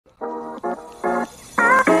Cut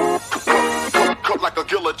like a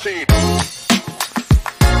guillotine.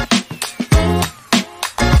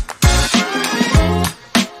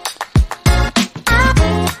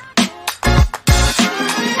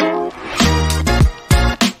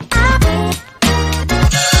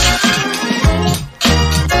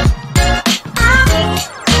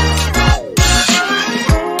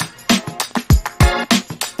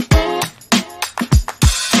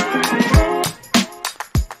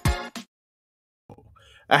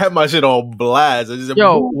 I had my shit on blast.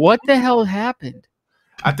 Yo, what the hell happened?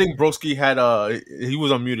 I think Broski had he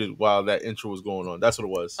was unmuted while that intro was going on. That's what it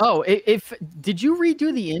was. Oh, did you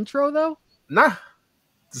redo the intro though? Nah,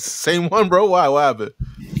 same one, bro. Why? What happened?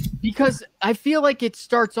 Because I feel like it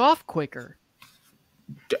starts off quicker.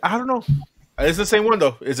 I don't know. It's the same one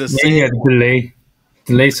though. It's the same. Yeah,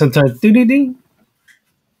 delay sometimes. Ding.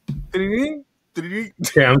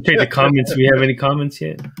 Yeah, I'm checking the comments. Do we have any comments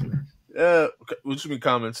yet? What you mean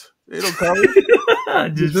comments? They don't comment.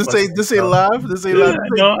 This ain't live. This ain't live.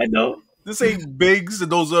 I know. This ain't Biggs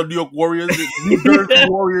and those New York Warriors. New Jersey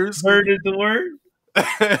Warriors. Word is the word.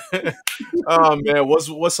 Oh man,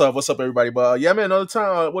 what's up? What's up, everybody? But yeah, man, another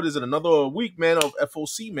time. What is it? Another week, man, of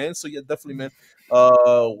FOC, man. So yeah, definitely, man.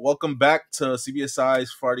 Welcome back to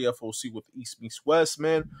CBSI's Friday FOC with East meets West,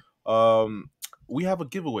 man. We have a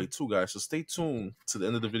giveaway too, guys. So stay tuned to the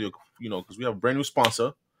end of the video, because we have a brand new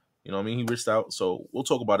sponsor. You know what I mean? He reached out, so we'll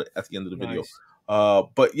talk about it at the end of the video.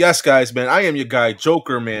 But yes, guys, man, I am your guy,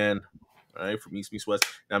 Joker, man. All right, from East meets West.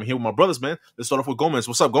 And I'm here with my brothers, man. Let's start off with Gomez.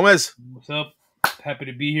 What's up, Gomez? What's up? Happy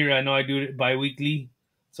to be here. I know I do it bi-weekly,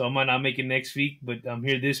 so I might not make it next week, but I'm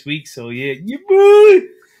here this week. So yeah, boy.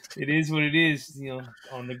 It is what it is,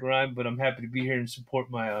 on the grind. But I'm happy to be here and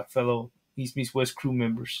support my fellow East meets West crew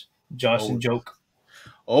members, Josh and Joke.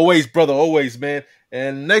 Always, brother, always, man.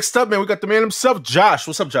 And next up, man, we got the man himself, Josh.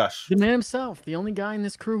 What's up, Josh? The man himself, the only guy in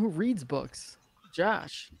this crew who reads books,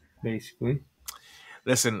 Josh. Basically.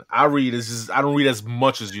 Listen, I don't read as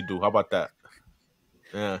much as you do. How about that?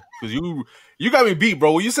 Yeah, because you got me beat,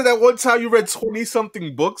 bro. You said that one time you read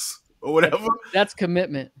 20-something books or whatever. That's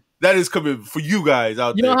commitment. That is commitment for you guys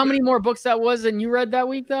out there. You know how many more books that was than you read that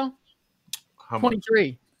week, though? How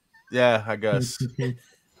 23. Much? Yeah, I guess.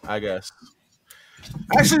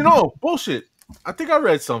 Actually, no. Bullshit. I think I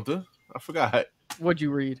read something. I forgot. What'd you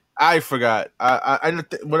read? I forgot. But I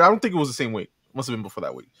don't think it was the same week. Must have been before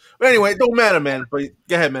that week. But anyway, it don't matter, man. But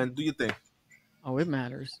go ahead, man. Do your thing. Oh, it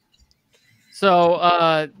matters.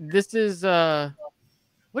 So, this is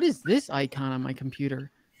what is this icon on my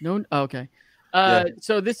computer? No, okay. Yeah.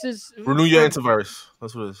 So this is renew your antivirus.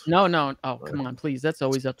 That's what it is. No. Oh, come on, please. That's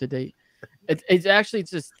always up to date.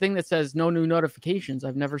 It's this thing that says no new notifications.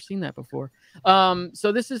 I've never seen that before.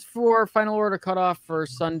 So this is for Final Order Cutoff for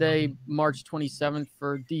Sunday, March 27th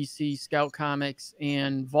for DC, Scout Comics,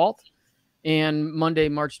 and Vault, and Monday,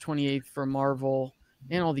 March 28th for Marvel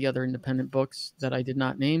and all the other independent books that I did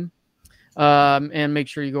not name. And make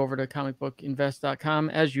sure you go over to comicbookinvest.com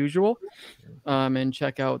as usual, and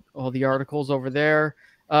check out all the articles over there.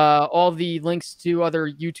 All the links to other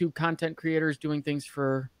YouTube content creators doing things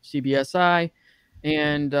for CBSI.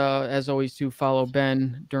 And as always, to follow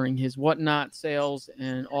Ben during his Whatnot sales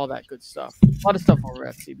and all that good stuff. A lot of stuff over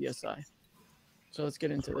at CBSI. So let's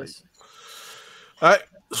get into this. All right,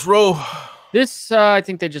 let's roll. This, I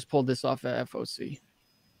think they just pulled this off at FOC.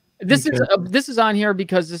 This is on here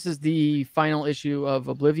because this is the final issue of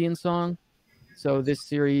Oblivion Song. So this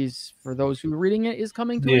series, for those who are reading it, is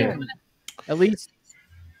coming to an end. At least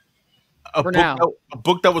for now. A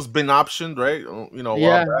book that was been optioned, right?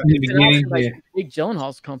 Yeah, it's like Big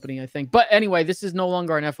Gyllenhaal's company, I think. But anyway, this is no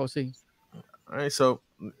longer an FOC. All right, so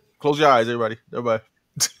close your eyes, everybody. Talk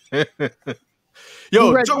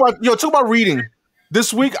about reading.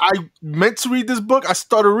 This week, I meant to read this book. I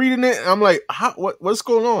started reading it, and I'm like, what's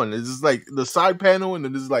going on? Is this like the side panel, and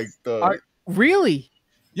then this is like the... Really?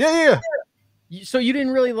 Yeah. So you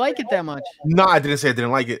didn't really like it that much? No, I didn't say I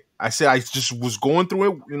didn't like it. I said I just was going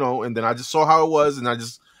through it, and then I just saw how it was, and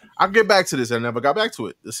I'll get back to this. I never got back to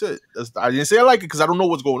it. That's it. I didn't say I like it because I don't know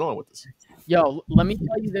what's going on with this. Yo, let me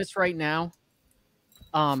tell you this right now.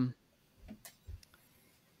 I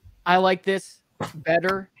like this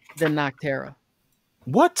better than Noctera.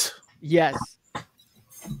 What? Yes.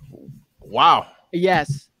 Wow.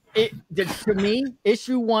 Yes. To me,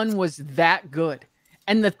 issue 1 was that good.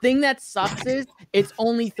 And the thing that sucks is it's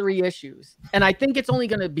only 3 issues. And I think it's only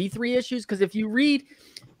going to be 3 issues because if you read,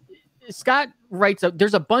 Scott writes up,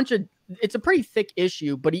 there's a bunch of, it's a pretty thick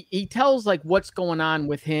issue, but he tells like what's going on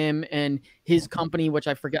with him and his company, which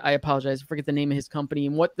I forget, I apologize, I forget the name of his company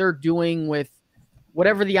and what they're doing with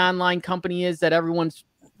whatever the online company is that everyone's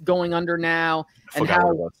going under now, and Forgot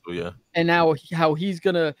how about that, yeah. and now how he's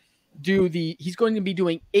gonna do he's going to be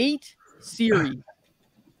doing 8 series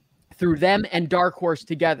through them and Dark Horse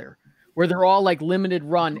together, where they're all like limited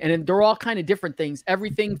run, and they're all kind of different things.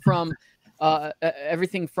 Everything from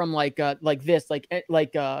like this,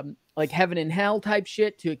 like Heaven and Hell type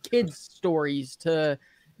shit, to kids stories, to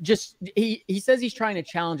just he says he's trying to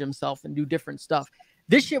challenge himself and do different stuff.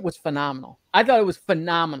 This shit was phenomenal. I thought it was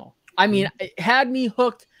phenomenal. I mean, it had me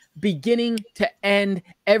hooked beginning to end,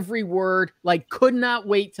 every word. Like, could not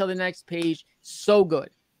wait till the next page. So good.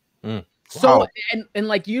 So Wow. and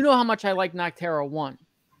like, you know how much I like Noctera 1.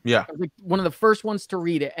 Yeah. I was like one of the first ones to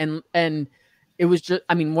read it, and it was just,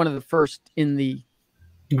 I mean, one of the first in the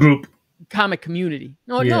group comic community.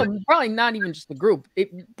 No, probably not even just the group. It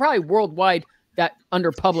probably worldwide, that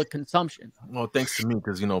under public consumption. Well, thanks to me,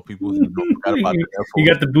 because people forgot about the you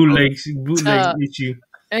got the bootleg issue.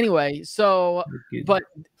 Anyway, so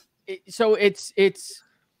so it's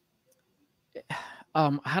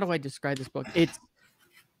how do I describe this book? It's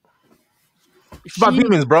about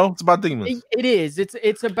demons, bro. It's about demons. It is.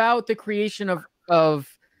 It's about the creation of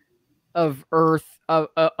Earth,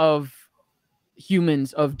 of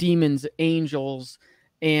humans, of demons, angels,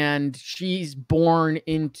 and she's born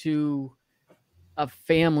into a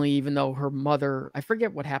family, even though her mother, I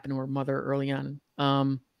forget what happened to her mother early on,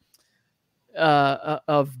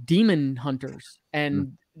 of demon hunters,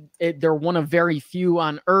 and they're one of very few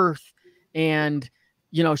on Earth, and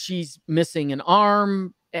she's missing an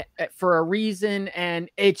arm for a reason, and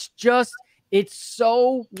it's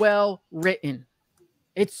so well written.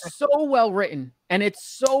 It's so well written, and it's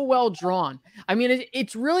so well drawn. I mean,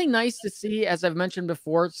 it's really nice to see, as I've mentioned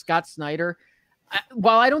before, Scott Snyder.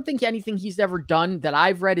 While I don't think anything he's ever done that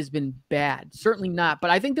I've read has been bad, certainly not, but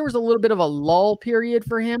I think there was a little bit of a lull period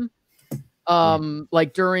for him.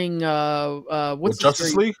 Like during what's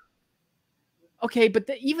Justice League? Okay, but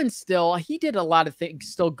even still, he did a lot of things,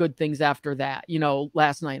 still good things after that.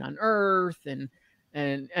 Last Night on Earth and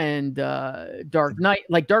Dark Knight.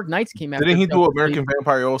 Like Dark Knights came out. Didn't he do American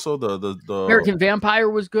Vampire also? The American Vampire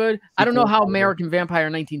was good. I don't know how American Vampire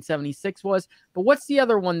 1976 was, but what's the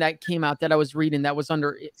other one that came out that I was reading that was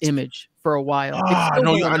under Image for a while? I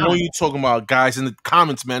know you're talking about, guys in the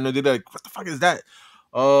comments, man. They're like, what the fuck is that?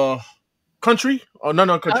 Country? Oh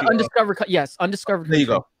no, Country. Undiscovered. Yes, Undiscovered. There you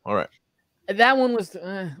go. All right. That one was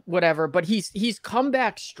whatever, but he's come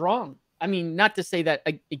back strong. I mean, not to say that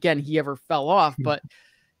again he ever fell off, but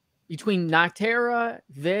between Noctera,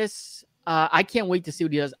 this, I can't wait to see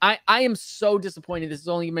what he does. I am so disappointed. This is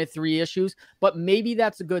only my 3 issues, but maybe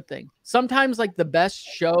that's a good thing. Sometimes, like the best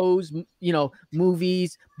shows,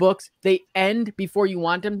 movies, books, they end before you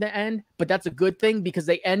want them to end, but that's a good thing because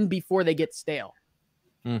they end before they get stale.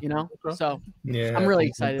 So yeah, I'm really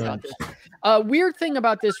excited about this. Weird thing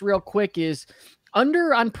about this, real quick, is on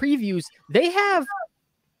previews they have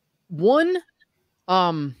one,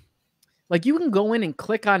 like you can go in and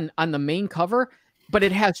click on the main cover, but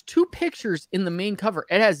it has 2 pictures in the main cover.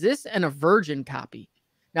 It has this and a virgin copy.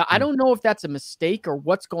 Now I don't know if that's a mistake or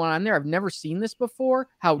what's going on there. I've never seen this before.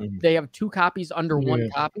 How they have 2 copies under one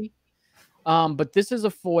copy. But this is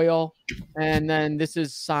a foil, and then this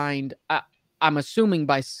is signed. I'm assuming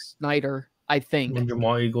by Snyder, I think.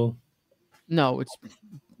 Jamal Eagle. No, it's,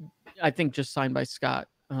 I think, just signed by Scott.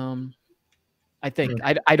 I think.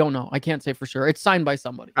 I don't know. I can't say for sure. It's signed by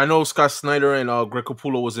somebody. I know Scott Snyder and Greg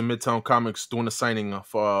Capullo was in Midtown Comics doing a signing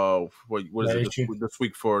for what is it this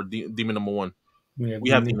week for Demon #1. Yeah,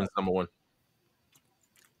 we have Demons #1.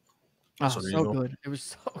 Oh, so good. It was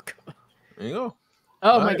so good. There you go.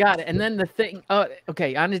 Oh my God. And then the thing,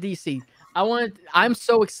 okay, on the DC. I'm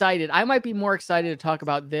so excited. I might be more excited to talk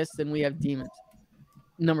about this than we have Demons.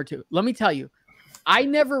 #2. Let me tell you, I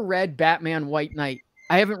never read Batman White Knight.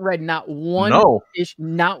 I haven't read not one.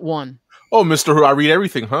 Not one. Oh, Mr. Who, I read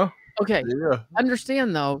everything, huh? Okay. Yeah.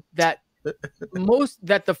 Understand though that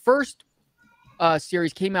the first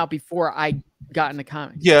series came out before I got into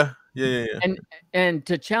comics. Yeah. And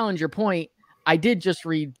to challenge your point, I did just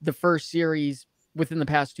read the first series within the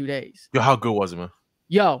past 2 days. Yo, how good was it, man?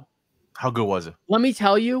 Yo. How good was it? Let me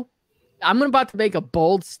tell you, I'm about to make a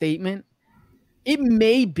bold statement. It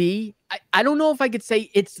may be, I don't know if I could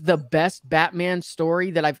say it's the best Batman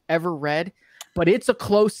story that I've ever read, but it's a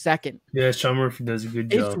close second. Yeah, Sean Murphy does a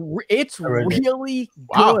good job. It's really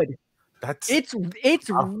good. It's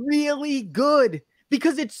really good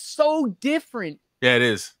because it's so different. Yeah, it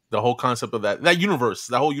is. The whole concept of that universe,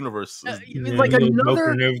 that whole universe. Like another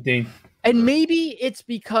and everything. And maybe it's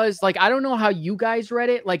because, like, I don't know how you guys read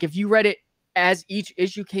it. Like, if you read it as each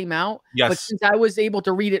issue came out. Yes. But since I was able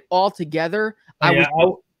to read it all together,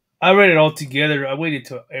 I read it all together. I waited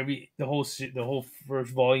till the whole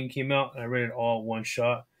first volume came out, and I read it all one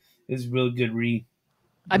shot. It's a really good read.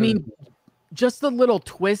 I mean, just the little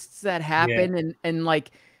twists that happen, and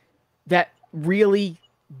like that really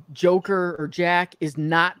Joker or Jack is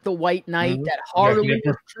not the White Knight. That Harley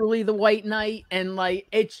is truly the White Knight, and like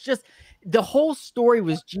it's just the whole story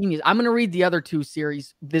was genius. I'm gonna read the other 2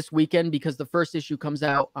 series this weekend because the first issue comes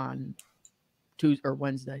out on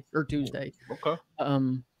Wednesday or Tuesday. Okay.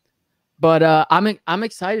 But I'm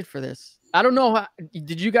excited for this. I don't know.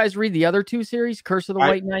 Did you guys read the other 2 series, Curse of the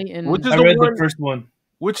White Knight? And I read the first one.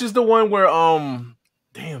 Which is the one where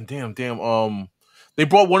damn. They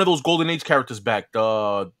brought one of those Golden Age characters back,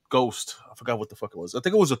 the Ghost. I forgot what the fuck it was. I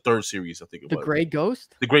think it was the 3rd series. I think it was the Gray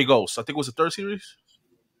Ghost. The Gray Ghost. I think it was the 3rd series.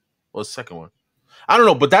 Or the 2nd one. I don't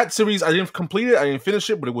know, but that series I didn't complete it. I didn't finish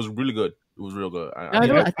it, but it was really good. It was real good. I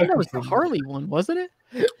think that was the Harley one, wasn't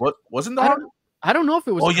it? What wasn't the Harley? I don't know if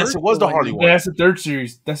it was. Oh yes, it was the Harley one. Yeah, that's the 3rd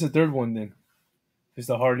series. That's the 3rd one then. It's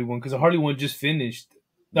the Harley one because the Harley one just finished.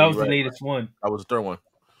 That was the latest one. That was the 3rd one.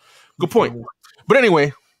 Good point. But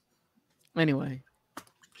anyway,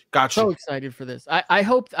 gotcha. So excited for this. I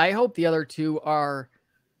hope the other 2 are.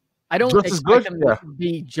 I don't just expect them to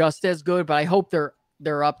be just as good, but I hope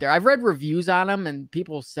they're up there. I've read reviews on them, and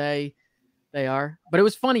people say they are. But it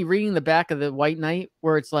was funny reading the back of the White Knight,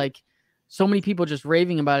 where it's like so many people just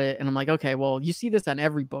raving about it, and I'm like, okay, well, you see this on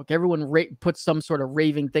every book. Everyone puts some sort of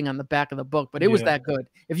raving thing on the back of the book, but it was that good.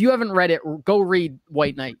 If you haven't read it, go read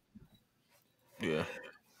White Knight. Yeah.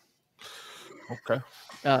 Okay.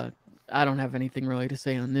 I don't have anything really to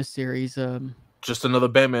say on this series. Just another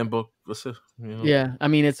Batman book. What's it? You know? Yeah, I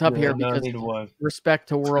mean it's up here because respect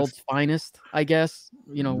to World's Finest, I guess.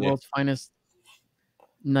 You know, World's Finest,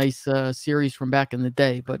 nice series from back in the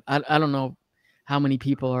day. But I don't know how many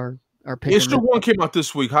people are picking. Issue 1 came out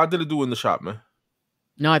this week. How did it do in the shop, man?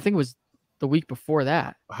 No, I think it was the week before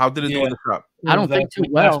that. How did it do in the shop? I don't think too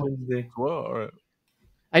well. Well, all right.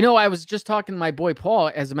 I know I was just talking to my boy Paul,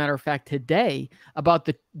 as a matter of fact, today about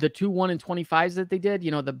the 2 1 and 25s that they did.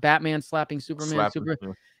 You know, the Batman slapping Superman.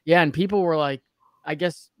 Yeah, and people were like, I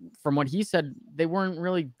guess from what he said, they weren't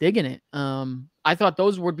really digging it. I thought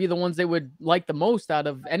those would be the ones they would like the most out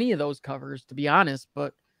of any of those covers, to be honest.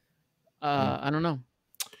 But I don't know.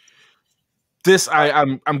 This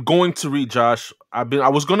I'm going to read, Josh. I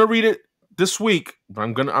was gonna read it this week, but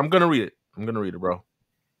I'm gonna read it. I'm gonna read it, bro.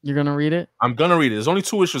 You're gonna read it? I'm gonna read it. There's only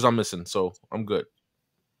 2 issues I'm missing, so I'm good.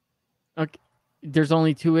 Okay. There's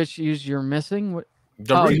only 2 issues you're missing?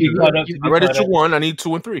 I read it to 1. I need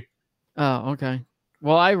 2 and 3. Oh, okay.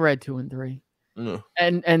 Well, I read 2 and 3. Yeah.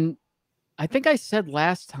 And I think I said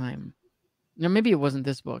last time, maybe it wasn't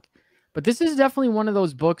this book, but this is definitely one of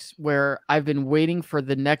those books where I've been waiting for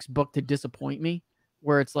the next book to disappoint me,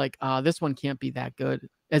 where it's like, this one can't be that good,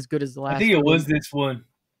 as good as the last one. I think it was this one.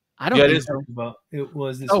 I don't think so. It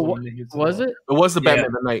was this one. Was it? It was the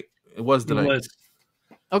Batman Night. It was the night.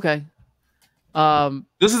 Okay.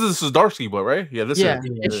 This is Zdarsky book, right? Yeah, this is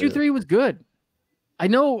issue 3 was good. I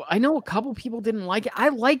know a couple people didn't like it. I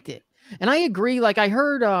liked it. And I agree. Like I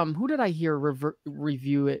heard who did I hear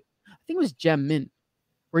review it? I think it was Gem Mint,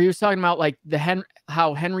 where he was talking about like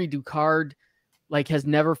how Henry Ducard like has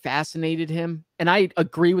never fascinated him. And I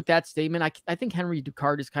agree with that statement. I think Henry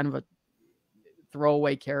Ducard is kind of a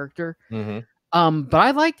throwaway character. But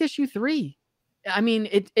I liked issue 3. I mean,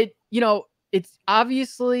 it's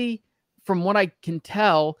obviously, from what I can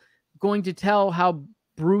tell, going to tell how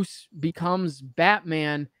Bruce becomes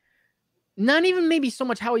Batman. Not even maybe so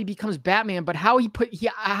much how he becomes Batman, but how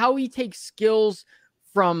he takes skills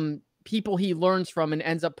from people he learns from and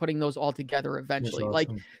ends up putting those all together eventually. Awesome. Like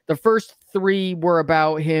the first 3 were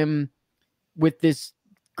about him with this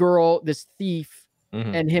girl, this thief,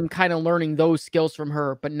 and him kind of learning those skills from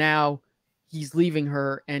her. But now he's leaving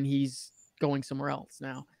her and he's going somewhere else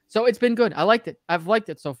now. So it's been good. I liked it. I've liked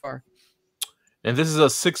it so far. And this is a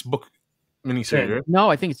 6-book miniseries, right? No,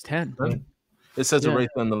 I think it's 10. It says it right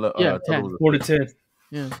on the 10. 4 to 10.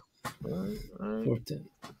 Yeah. 4 to 10.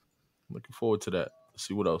 Looking forward to that. Let's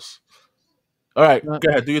see what else. All right, go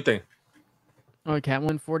ahead. Do your thing. Oh,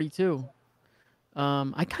 Catwoman 42.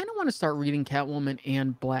 I kind of want to start reading Catwoman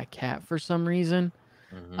and Black Cat for some reason.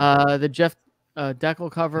 The Jeff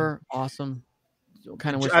Deckel cover, awesome.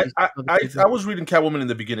 Kind of wish I was reading Catwoman in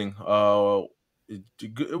the beginning.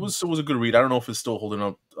 It was a good read. I don't know if it's still holding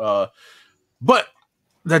up. But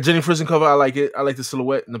that Jenny Frison cover, I like it. I like the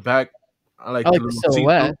silhouette in the back. I like the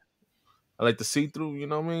silhouette. I like the see-through. You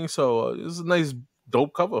know what I mean? So it's a nice,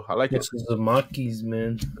 dope cover. I like it. This is the Makis,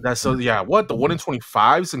 man. That's what the 1 in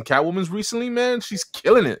 25s and Catwoman's recently, man. She's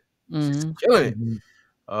killing it. She's killing it.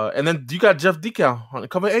 And then you got Jeff Decal on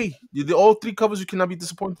cover A. The all 3 covers you cannot be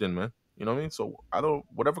disappointed in, man. You know what I mean? So I don't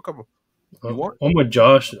whatever cover you want. I'm with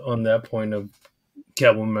Josh on that point of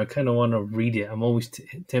Catwoman. I kind of want to read it. I'm always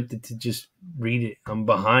tempted to just read it. I'm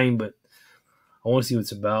behind, but I want to see what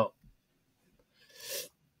it's about.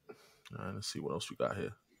 All right, let's see what else we got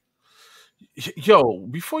here. Yo,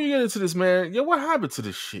 before you get into this, man, what happened to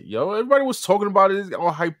this shit, yo? Everybody was talking about it,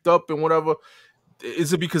 all hyped up and whatever.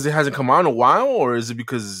 Is it because it hasn't come out in a while, or is it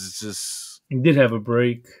because it's just... It did have a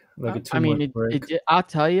break, like a 2-month break. I'll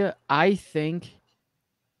tell you, I think,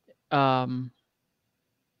 and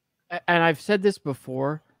I've said this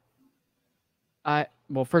before.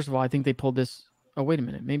 Well, first of all, I think they pulled this. Oh, wait a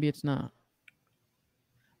minute, maybe it's not.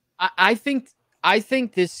 I think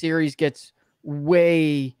this series gets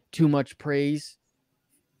way too much praise,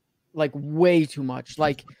 like way too much.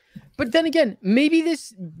 Like, but then again, maybe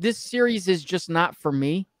this series is just not for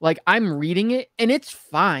me. Like, I'm reading it and it's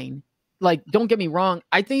fine. Like, don't get me wrong,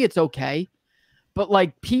 I think it's okay. But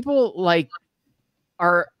like, people like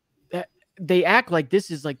they act like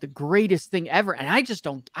this is like the greatest thing ever, and I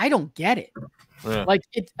don't get it. Yeah. Like,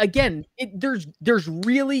 there's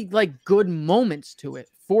really like good moments to it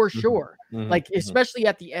for sure. Like, especially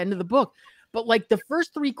at the end of the book. But like the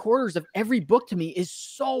first 3/4 of every book to me is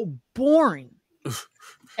so boring.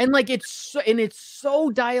 And like it's so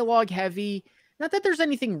dialogue heavy. Not that there's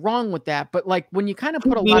anything wrong with that, but like when you kind of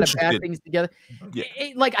put a lot of bad things together,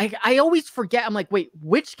 like I always forget. I'm like, wait,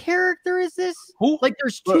 which character is this? Who? Like,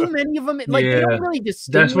 there's too many of them. Like, they don't really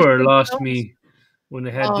distinguish. That's where it lost me when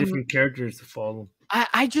they had different characters to follow.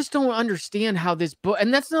 I just don't understand how this book,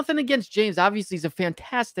 and that's nothing against James. Obviously, he's a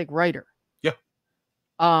fantastic writer. Yeah.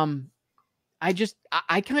 I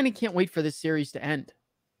kind of can't wait for this series to end.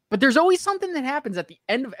 But there's always something that happens at the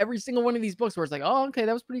end of every single one of these books where it's like, oh, okay,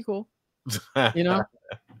 that was pretty cool. You know?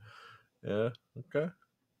 Yeah.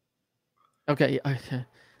 Okay.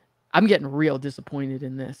 I'm getting real disappointed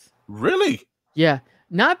in this. Really? Yeah.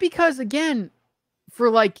 Not because, again, for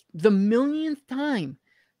like the millionth time,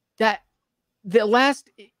 that the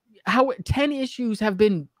last 10 issues have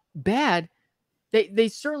been bad. They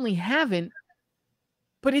certainly haven't.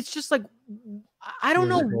 But it's just like, I don't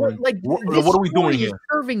know what are we doing here?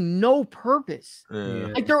 Serving no purpose.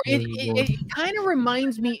 Like, it kind of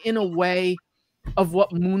reminds me in a way of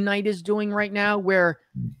what Moon Knight is doing right now, where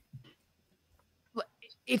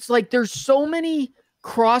it's like there's so many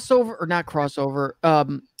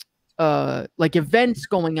like events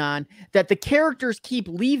going on that the characters keep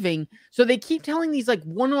leaving, so they keep telling these like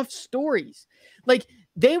one-off stories. Like,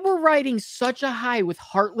 they were riding such a high with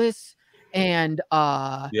Heartless and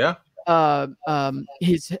Melinda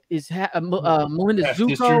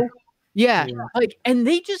Zuko. Yeah. Like, and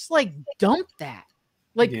they just like dumped that.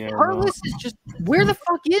 Like, Heartless is just, where the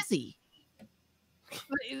fuck is he?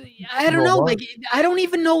 I don't know. Like, I don't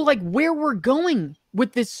even know like where we're going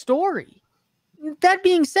with this story. That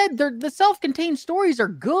being said, the self-contained stories are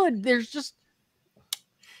good. There's just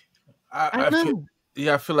I don't know.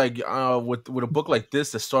 I feel like with a book like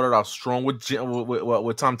this that started out strong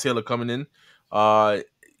with Tom Taylor coming in, are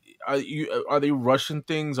they rushing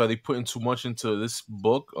things? Are they putting too much into this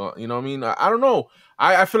book? You know what I mean? I don't know.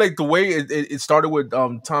 I feel like the way it started with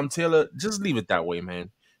Tom Taylor, just leave it that way, man.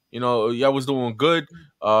 You know, y'all was doing good.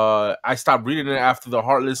 I stopped reading it after the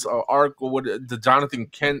Heartless arc, or the Jonathan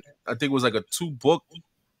Kent. I think it was like a 2-book,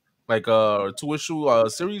 like a 2-issue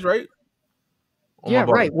series, right? Yeah,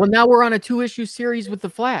 right. Well, now we're on a 2-issue series with the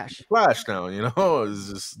Flash. Flash now, you know,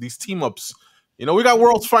 it's just these team ups. You know, we got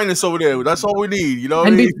World's Finest over there. That's all we need, you know.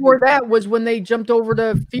 And before that was when they jumped over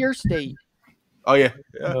to Fear State. Oh yeah.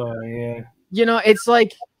 Oh yeah. You know, it's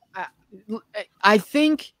like I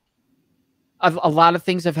think a lot of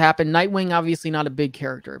things have happened. Nightwing, obviously not a big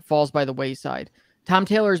character. It falls by the wayside. Tom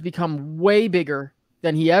Taylor has become way bigger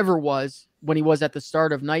than he ever was when he was at the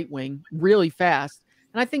start of Nightwing, really fast.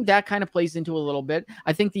 And I think that kind of plays into a little bit.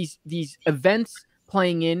 I think these events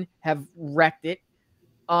playing in have wrecked it.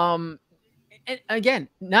 And again,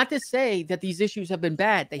 not to say that these issues have been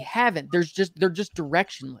bad. They haven't. They're just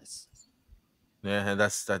directionless. Yeah, and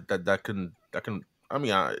that can. I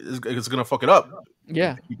mean, it's gonna fuck it up.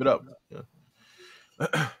 Yeah, keep it up. Yeah.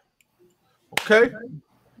 Okay.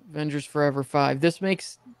 Avengers Forever 5. This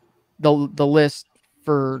makes the list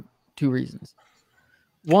for 2 reasons.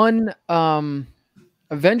 One,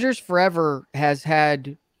 Avengers Forever has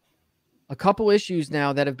had a couple issues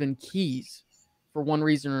now that have been keys for one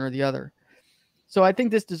reason or the other. So I think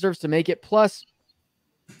this deserves to make it. Plus,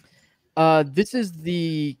 this is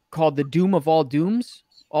called the Doom of all Dooms.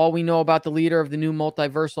 All we know about the leader of the new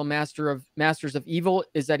multiversal Masters of Evil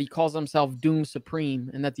is that he calls himself Doom Supreme,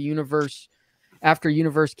 and that the universe after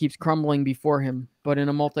universe keeps crumbling before him. But in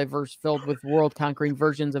a multiverse filled with world-conquering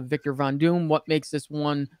versions of Victor Von Doom, what makes this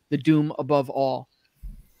one the Doom above all?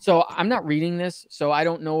 So I'm not reading this, so I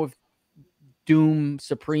don't know if Doom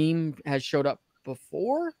Supreme has showed up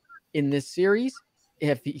before in this series.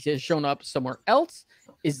 If he has shown up somewhere else,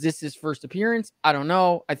 is this his first appearance? I don't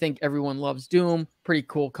know. I think everyone loves Doom. Pretty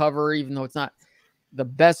cool cover, even though it's not the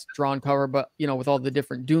best drawn cover, but you know, with all the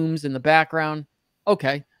different Dooms in the background.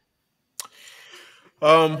 Okay.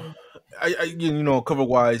 I you know, cover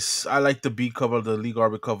wise, I like the B cover. The Lee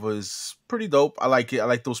Garbage cover is pretty dope. I like it. I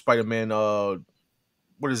like those Spider-Man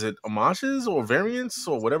what is it, homages or variants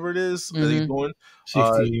or whatever it is that he's doing.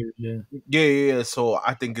 60 years, yeah. Yeah. So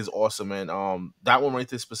I think it's awesome, man. That one right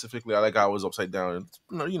there specifically, I like how it was upside down.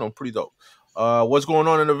 You know, pretty dope. What's going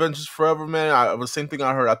on in Avengers Forever, man? The same thing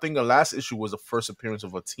I heard. I think the last issue was the first appearance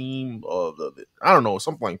of a team of I don't know,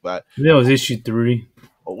 something like that. That was issue 3.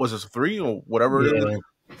 Or was it 3 or whatever it is?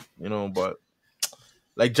 You know, but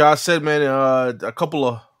like Josh said, man, a couple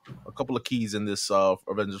of keys in this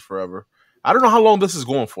Avengers Forever. I don't know how long this is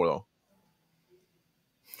going for though.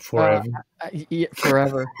 Forever. Yeah,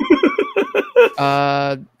 forever.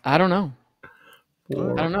 I don't know.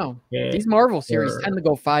 I don't know. These Marvel series tend to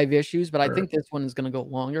go 5 issues, but I think this one is going to go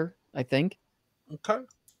longer. I think. Okay.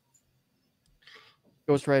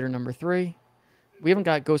 Ghost Rider number 3. We haven't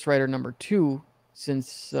got Ghost Rider number 2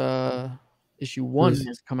 since issue 1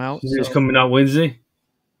 has come out. It's coming out Wednesday.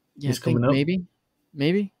 Yeah, I think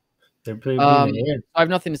maybe. They're pretty I have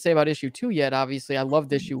nothing to say about issue 2 yet. Obviously, I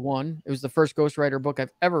loved issue 1. It was the first Ghost Rider book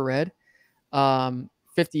I've ever read.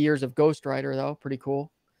 50 years of Ghost Rider, though, pretty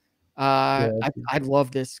cool. I love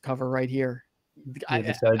this cover right here.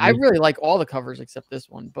 I really like all the covers except this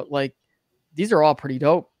one, but like these are all pretty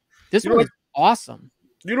dope. This one is awesome.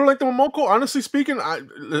 You don't like the Momoko? Honestly speaking,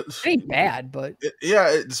 it ain't bad, but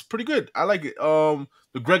it's pretty good. I like it.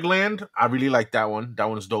 The Greg Land, I really like that one. That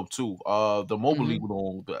one is dope too. The Mobile League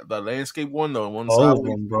one, the landscape one, the one all of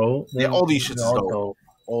them, bro. Yeah, all these shits is dope.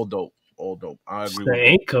 All dope. I agree. The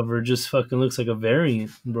A cover just fucking looks like a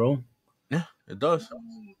variant, bro. Yeah, it does.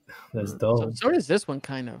 That's dope. So does this one,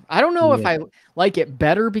 kind of. I don't know if I like it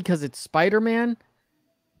better because it's Spider-Man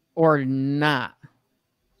or not.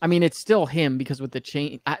 I mean, it's still him because with the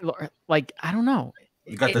chain. I don't know.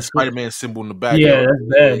 You got the Spider-Man symbol in the back. Yeah,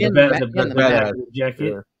 that's bad. The bad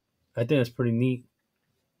jacket. Yeah. I think that's pretty neat.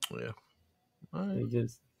 Yeah. All right. It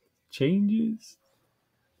just changes.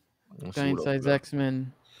 Giant Size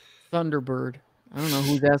X-Men Thunderbird. I don't know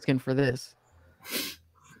who's asking for this.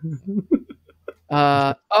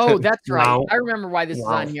 Oh, that's right. Wow. I remember why this is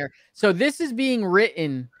on here. So this is being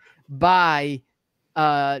written by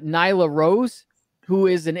Nyla Rose, who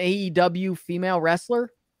is an AEW female wrestler.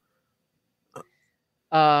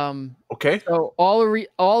 Okay. So all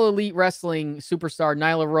elite wrestling superstar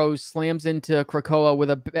Nyla Rose slams into Krakoa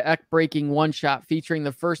with a back-breaking one-shot featuring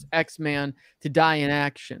the first X-Man to die in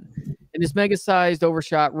action. In this mega-sized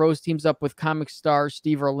overshot, Rose teams up with comic star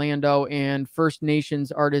Steve Orlando and First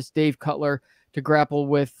Nations artist Dave Cutler to grapple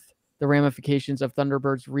with the ramifications of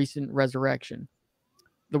Thunderbird's recent resurrection.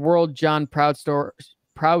 The world John Proudstar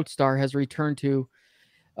has returned to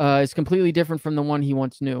is completely different from the one he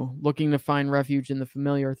once knew. Looking to find refuge in the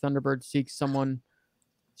familiar, Thunderbird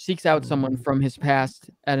seeks out someone from his past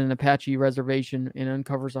at an Apache reservation and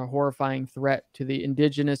uncovers a horrifying threat to the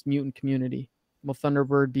indigenous mutant community. Will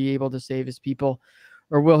Thunderbird be able to save his people,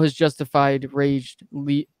 or will his justified rage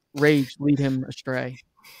lead him astray?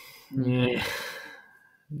 Yeah.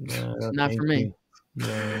 Not for me.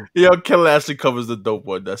 Yeah, Ken Lashley covers the dope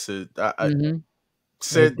one. That's it. I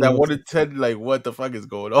said that 1 in 10. Like, what the fuck is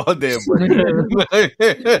going on there, bro?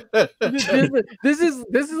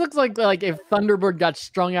 This looks like if Thunderbird got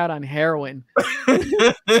strung out on heroin. I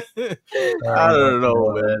don't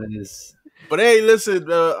know, man. But hey, listen.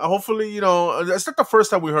 Hopefully, it's not the first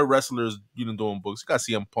time we heard wrestlers, doing books. You got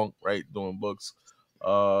CM Punk, right, doing books.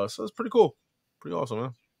 So it's pretty cool, pretty awesome,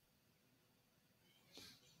 man.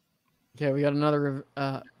 Okay, we got another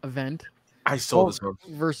event. I saw this one.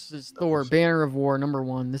 Versus Thor, Banner of War,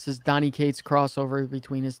 #1. This is Donny Cates' crossover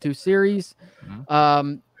between his 2 series.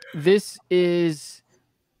 This is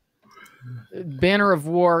Banner of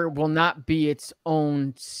War will not be its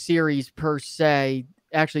own series per se.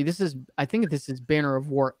 Actually, I think this is Banner of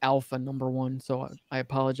War Alpha #1. So I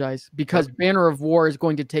apologize because Banner of War is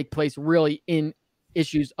going to take place really in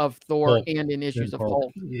issues of Thor and in issues of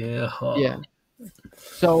Hulk. Yeah.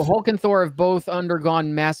 So Hulk and Thor have both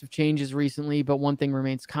undergone massive changes recently, but one thing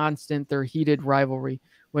remains constant: their heated rivalry.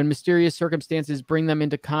 When mysterious circumstances bring them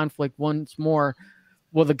into conflict once more,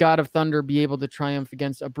 will the God of Thunder be able to triumph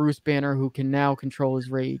against a Bruce Banner who can now control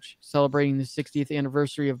his rage? Celebrating the 60th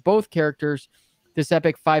anniversary of both characters, this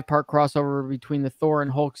epic 5-part crossover between the Thor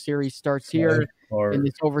and Hulk series starts here in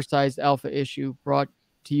this oversized alpha issue, brought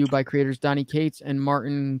to you by creators Donny Cates and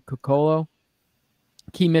Martin Coccolo.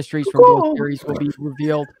 Key mysteries from both series will be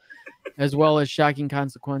revealed, as well as shocking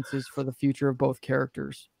consequences for the future of both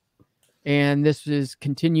characters. And this is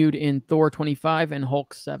continued in Thor 25 and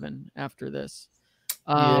Hulk 7 after this.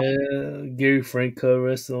 Gary Frank cover.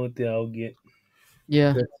 That's the only thing I'll get.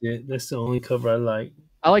 Yeah. That's it. That's the only cover I like.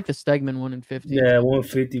 I like the Stegman 1 in 50. Yeah,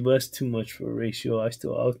 150, but that's too much for a ratio.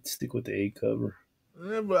 I'll stick with the A cover.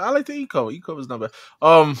 Yeah, but I like the E cover. E cover is not bad.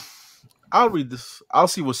 I'll read this. I'll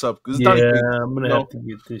see what's up. I'm gonna have to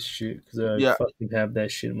get this shit because I fucking have that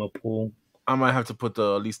shit in my pool. I might have to put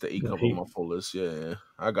at least the E cover on my full list. Yeah,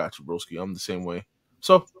 I got you, broski. I'm the same way.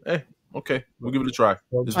 So, hey, okay, we'll give it a try.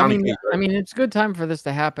 I mean, it's a good time for this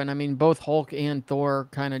to happen. I mean, both Hulk and Thor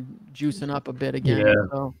kind of juicing up a bit again. Yeah,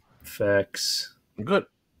 so. Facts. Good.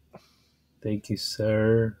 Thank you,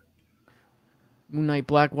 sir. Moon Knight,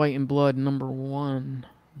 Black, White, and Blood, #1.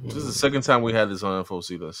 This is the second time we had this on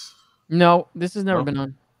FOC list. No, this has never been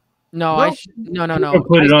on. No.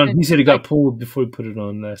 Put it on. He said it got pulled before he put it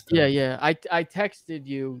on last time. Yeah. I texted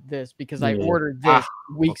you this because I ordered this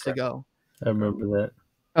weeks ago. I remember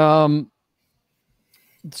that.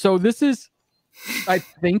 So this is, I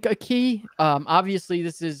think, a key. Obviously,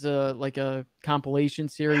 this is like a compilation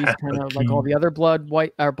series, kind of like all the other Black,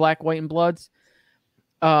 White, and Bloods.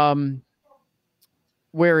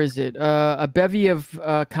 Where is it? A bevy of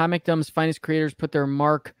Comicdom's finest creators put their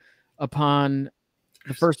mark upon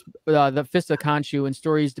the first, the Fist of Khonshu, and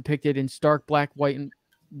stories depicted in stark black, white,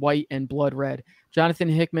 and blood red. Jonathan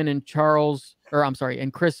Hickman and Chris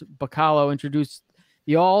Bacallo introduced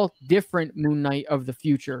the all different Moon Knight of the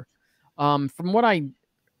future. From what I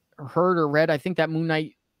heard or read, I think that Moon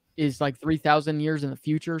Knight is like 3,000 years in the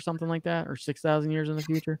future or something like that, or 6,000 years in the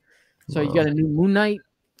future. So you got a new Moon Knight.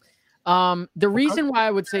 The reason why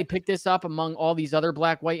I would say pick this up among all these other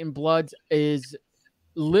Black, White, and Bloods is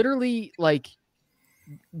literally like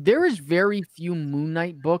there is very few Moon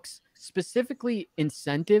Knight books, specifically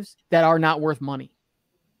incentives, that are not worth money.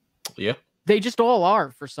 Yeah. They just all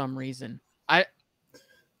are for some reason. I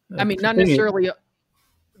mean, not necessarily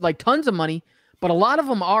like tons of money, but a lot of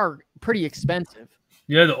them are pretty expensive.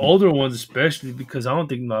 Yeah, the older ones especially, because I don't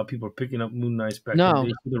think a lot of people are picking up Moon Knights back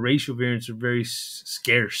then. The racial variants are very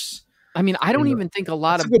scarce. I mean, I don't even think a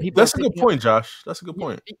lot of people... That's a good point, Josh. That's a good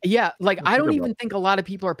point. Yeah, like I don't even think a lot of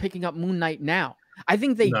people are picking up Moon Knight now. I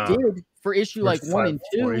think they did for issue like 1 and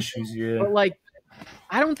 2. Issues, but like,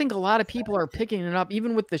 I don't think a lot of people are picking it up.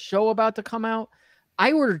 Even with the show about to come out,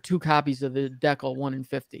 I ordered 2 copies of the Deco 1 in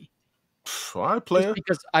 50. I play it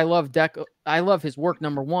because I love Deco. I love his work,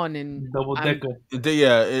 #1, and double Deco.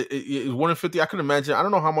 Yeah, it 1 in 50. I can imagine. I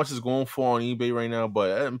don't know how much it's going for on eBay right now,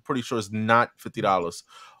 but I'm pretty sure it's not $50.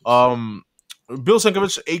 Bill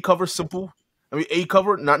Sienkiewicz, A cover, simple. I mean, A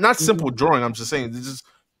cover, not simple drawing. I'm just saying, this is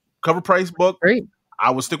cover price book. Great.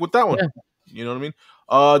 I would stick with that one. Yeah. You know what I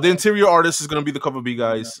mean? The interior artist is going to be the cover B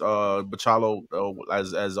guys, Bachalo,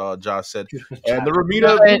 as Josh said, and the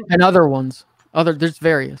Ramita and other ones. There's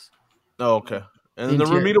various. Oh, okay. And the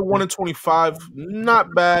Ramita 1 in 25,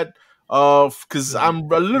 not bad. Because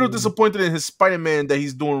I'm a little disappointed in his Spider-Man that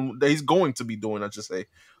he's going to be doing, I should say.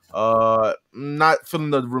 Not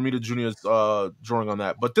feeling the Ramita Jr.'s drawing on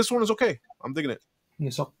that, but this one is okay. I'm digging it.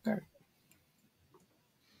 It's okay.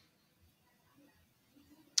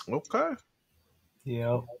 Okay.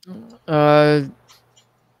 Yeah.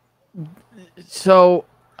 So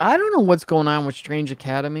I don't know what's going on with Strange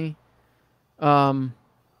Academy.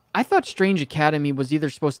 I thought Strange Academy was either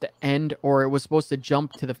supposed to end or it was supposed to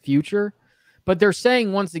jump to the future. But they're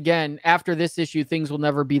saying once again, after this issue, things will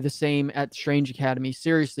never be the same at Strange Academy.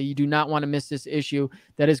 Seriously, you do not want to miss this issue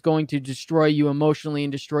that is going to destroy you emotionally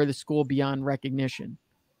and destroy the school beyond recognition.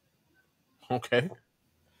 Okay.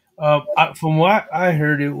 From what I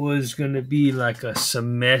heard, it was going to be like a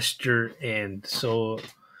semester end. So,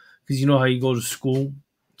 because you know how you go to school?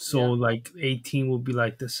 So, like 18 will be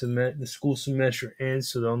like the school semester ends.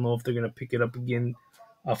 So, they don't know if they're going to pick it up again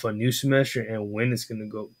off a new semester and when it's going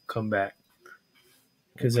to come back.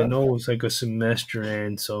 Because I know it's like a semester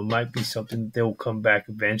end, so it might be something that they'll come back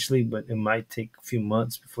eventually, but it might take a few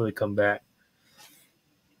months before they come back.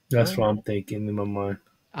 That's what I'm thinking in my mind.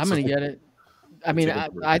 I'm gonna get it. I mean,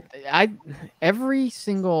 I every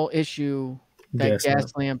single issue that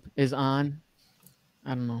Gaslamp is on, I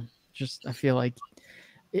don't know. Just I feel like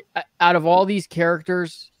out of all these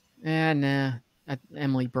characters, nah.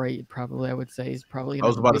 Emily Bright, probably, I would say, is probably. I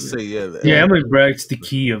was about to say, yeah. Yeah, Emily Bragt's the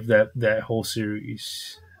key of that whole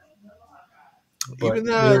series. Even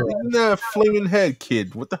that flaming head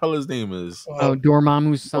kid, what the hell his name is? Oh,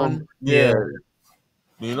 Dormammu's son. Yeah,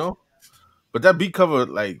 you know. But that beat cover,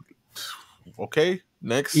 like, okay,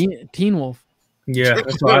 next. Teen Wolf. Yeah,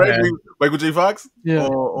 that's what I had. Michael J. Fox? Yeah.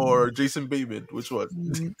 Or Jason Bateman? Which one?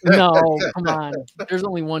 No, come on. There's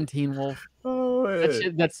only one Teen Wolf. Oh, yeah.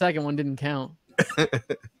 That second one didn't count.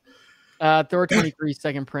 Thor 23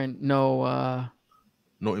 second print. No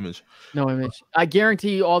image. No image. I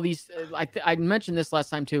guarantee you all these. I mentioned this last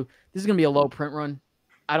time too. This is gonna be a low print run.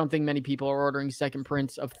 I don't think many people are ordering second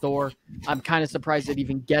prints of Thor. I'm kind of surprised it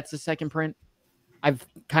even gets a second print. I've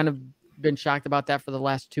kind of been shocked about that for the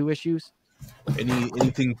last 2 issues.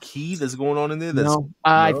 Anything key that's going on in there? No.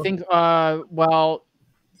 I think. Well,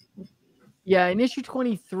 yeah. In issue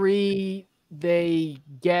 23, they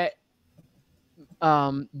get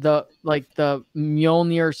the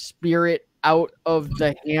Mjolnir spirit out of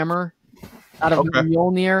the hammer, out of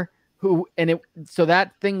Mjolnir, so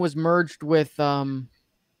that thing was merged with I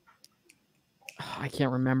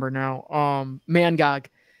can't remember now, Mangog,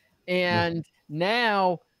 and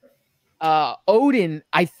now Odin,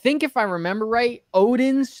 I think if I remember right,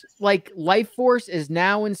 Odin's like life force is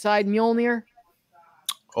now inside Mjolnir.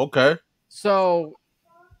 Okay. So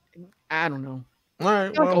I don't know. All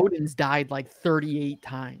right. Like Odin's died like 38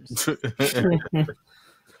 times.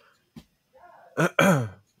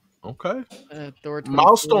 Okay. Thor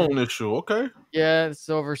Milestone issue. Okay. Yeah, it's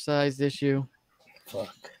oversized issue.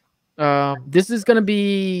 Fuck. This is gonna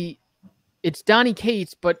be. It's Donny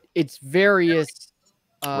Cates, but it's various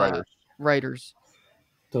writers.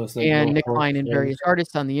 So it's like and Nick Klein and various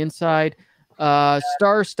artists on the inside.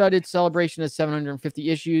 Star-studded celebration of 750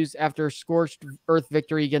 issues after a scorched earth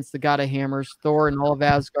victory against the God of Hammers, Thor and all of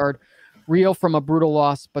Asgard reel from a brutal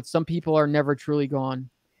loss, but some people are never truly gone.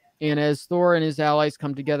 And as Thor and his allies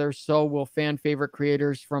come together, so will fan favorite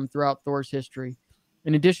creators from throughout Thor's history.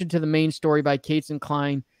 In addition to the main story by Cates and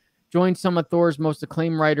Klein, join some of Thor's most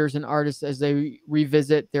acclaimed writers and artists as they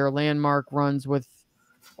revisit their landmark runs with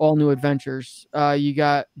all new adventures. You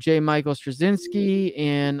got J. Michael Straczynski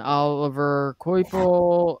and Oliver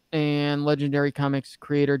Coipel and legendary comics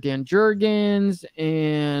creator Dan Jurgens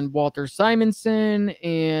and Walter Simonson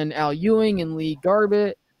and Al Ewing and Lee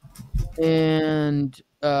Garbett and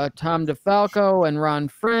Tom DeFalco and Ron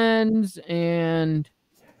Friends and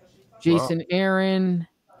Jason Aaron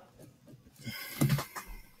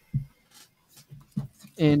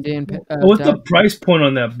and Dan. What's the price point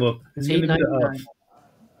on that book? It's $8.99.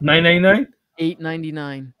 $9.99?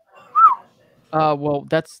 $8.99. Well,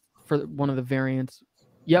 that's for one of the variants.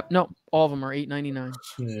 Yep, no, all of them are $8.99.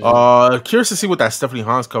 Yeah. Curious to see what that Stephanie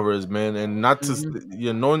Hans cover is, man, and not to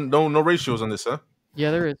no ratios on this, huh? Yeah,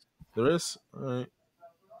 there is. There is. All right.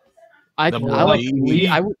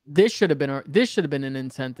 This should have been an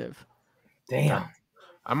incentive. Damn.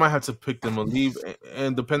 I might have to pick them Maleev,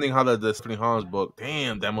 and depending how the Stephanie Hans book,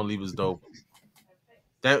 damn, that Maleev is dope.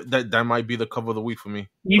 That might be the cover of the week for me.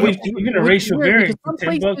 Even a ratio variant. Some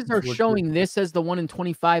places are showing this as the 1 in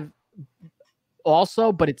 25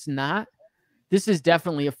 also, but it's not. This is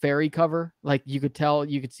definitely a fairy cover. Like you could tell,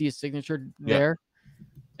 you could see a signature there.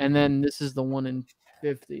 And then this is the 1 in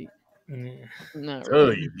 50. Not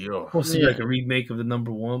really. We'll see like a remake of the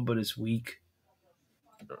 #1, but it's weak.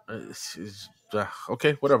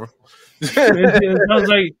 Okay, whatever. It sounds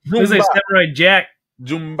like Samurai Jack.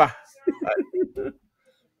 Jumba.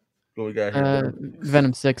 What we got here?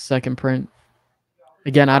 Venom 6 second print.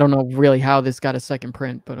 Again, I don't know really how this got a second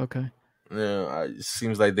print, but okay. Yeah, it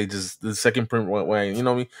seems like they just the second print went away. You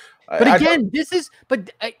know what I mean? But again, this is. But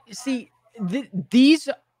see, these.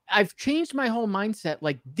 I've changed my whole mindset.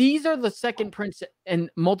 Like these are the second prints and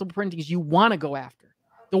multiple printings you want to go after.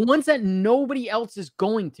 The ones that nobody else is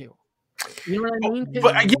going to. You know what I mean?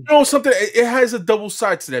 But you know something, it has a double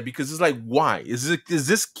side to that because it's like, why is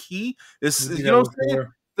this key? You know what I'm saying?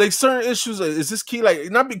 Like certain issues, is this key?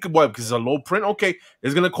 Like not because it's a low print. Okay,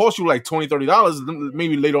 it's gonna cost you like $20-$30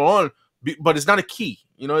 maybe later on, but it's not a key.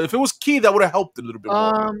 You know, if it was key, that would have helped a little bit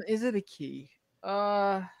more. Is it a key?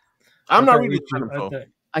 I'm not reading the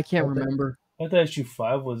I can't remember. I thought issue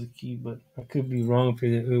 5 was a key, but I could be wrong if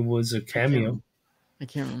it was a cameo. I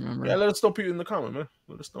can't remember. Yeah, let us know people in the comment, man.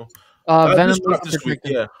 Let us know. Venom this week.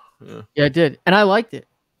 Yeah, I did, and I liked it.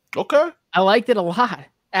 Okay, I liked it a lot.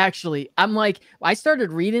 Actually, I'm like, I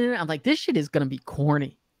started reading it. I'm like, this shit is gonna be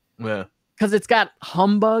corny. Yeah, because it's got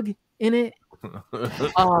humbug in it.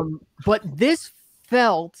 But this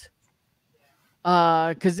felt,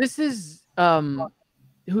 because this is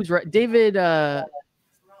who's right, David.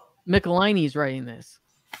 Michelinie's writing this.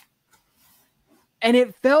 And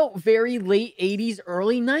it felt very late 80s,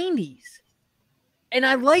 early 90s. And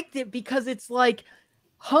I liked it because it's like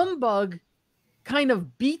Humbug kind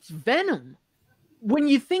of beats Venom when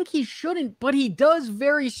you think he shouldn't, but he does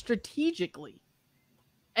very strategically.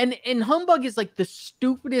 And Humbug is like the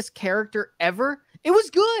stupidest character ever. It was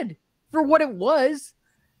good for what it was.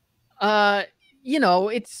 You know,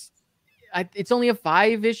 it's only a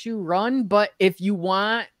 5-issue run, but if you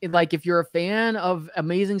want, like, if you're a fan of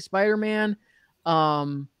Amazing Spider-Man,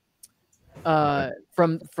 from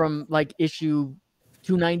like issue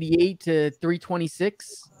 298 to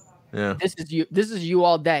 326, Yeah, this is you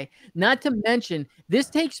all day. Not to mention, this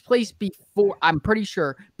takes place before, I'm pretty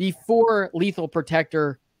sure, before Lethal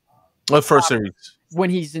Protector. the first series When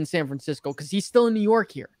he's in San Francisco, because he's still in New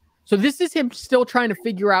York here. So this is him still trying to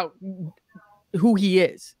figure out who he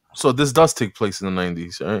is. So this does take place in the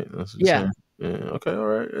 90s, right? That's what you're Yeah. saying. Yeah. Okay. All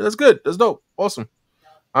right. That's good. That's dope. Awesome.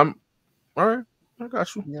 I'm all right. I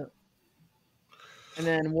got you. Yeah. And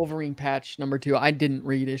then Wolverine patch number 2. I didn't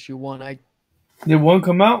read issue 1. Did one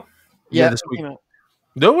come out? Yeah, Yeah, this it week. came out.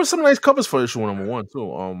 There were some nice covers for issue number 1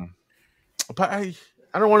 too. But I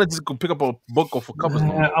don't want to just go pick up a book or for covers.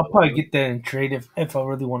 I'll probably get that in trade if I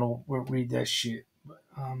really want to read that shit. But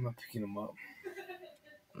I'm not picking them up.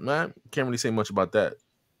 Man, can't really say much about that.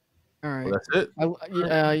 All right. Well, that's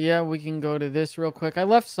it. Yeah, we can go to this real quick. I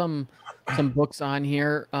left some books on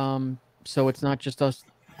here, so it's not just us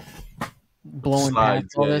blowing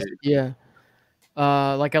past Slides, all yeah, this.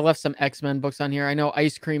 Yeah. Like I left some X-Men books on here. I know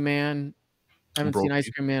Ice Cream Man. I haven't seen Ice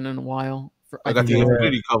Cream Man in a while. I got the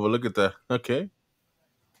Infinity cover. Look at that. Okay.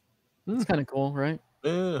 It's kind of cool, right?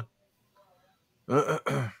 Yeah.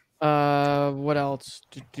 What else?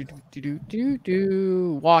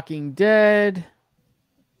 Walking Dead.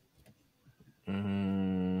 We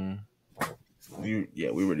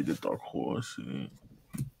already did Dark Horse.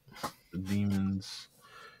 The Demons.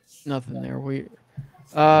 Nothing there.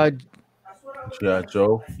 G.I.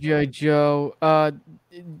 Joe. G.I. Joe.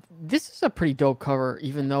 This is a pretty dope cover,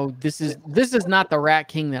 even though this is not the Rat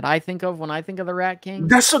King that I think of when I think of the Rat King.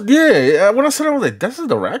 That's yeah. When I said I was like, this is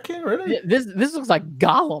the Rat King, really? Yeah, this looks like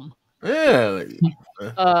Gollum. Yeah.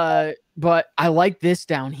 But I like this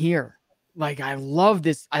down here. Like I love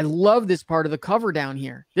this part of the cover down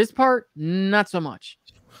here. This part, not so much.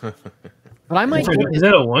 But I might. Is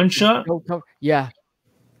that a one shot? Yeah.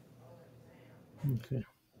 Okay.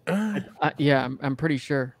 Yeah, I'm pretty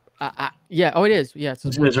sure. Yeah. Oh, it is. Yeah,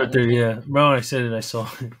 It's right there. Yeah. Bro, I said it. I saw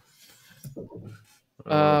it.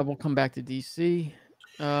 We'll come back to DC.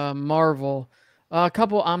 Marvel. A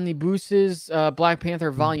couple omnibuses. Black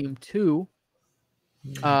Panther Volume 2.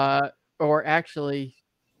 Or actually,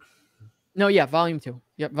 no, yeah, Volume 2.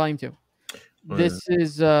 Yep, Volume 2. This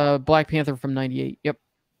is Black Panther from '98. Yep.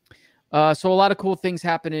 So a lot of cool things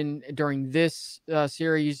happening during this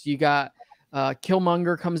series. You got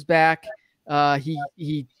Killmonger comes back.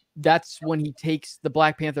 That's when he takes the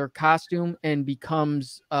Black Panther costume and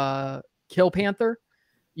becomes Kill Panther.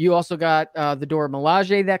 You also got the Dora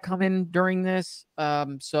Milaje that come in during this.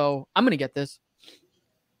 So I'm gonna get this.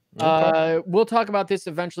 Okay. We'll talk about this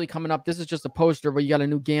eventually coming up. This is just a poster, but you got a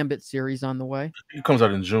new Gambit series on the way. It comes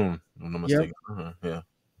out in June. If I'm not mistaken. Yeah.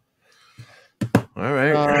 All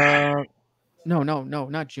right. No,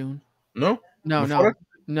 not June. No.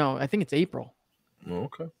 No. I think it's April. Oh,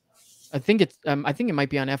 okay. I think it might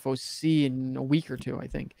be on FOC in a week or two. I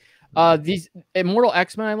think. These Immortal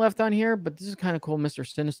X-Men I left on here, but this is kind of cool, Mr.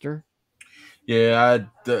 Sinister. Yeah, I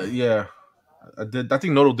did. I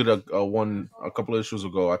think Noto did a couple of issues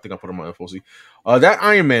ago. I think I put him on FOC. That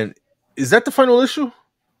Iron Man, is that the final issue?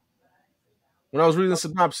 When I was reading the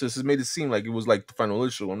synopsis, it made it seem like it was like the final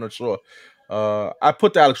issue. I'm not sure. I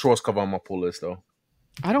put the Alex Ross cover on my pull list though.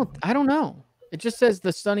 I don't know. It just says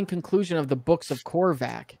the stunning conclusion of the books of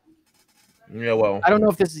Korvac. Yeah, well, I don't know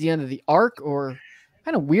if this is the end of the arc or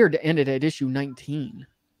kind of weird to end it at issue 19.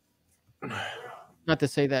 Not to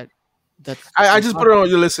say that. I just put it on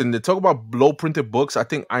your listen. They talk about low printed books. I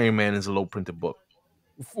think Iron Man is a low printed book.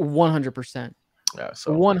 100%. Yeah,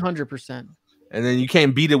 so 100%. And then you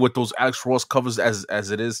can't beat it with those Alex Ross covers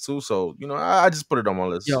as it is too. So I just put it on my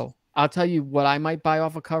list. Yo, I'll tell you what I might buy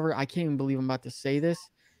off a cover. I can't even believe I'm about to say this.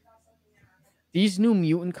 These New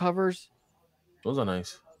Mutant covers, those are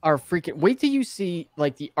nice. Are freaking. Wait till you see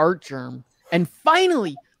like the art germ. And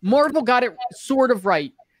finally, Marvel got it sort of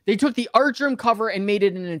right. They took the art germ cover and made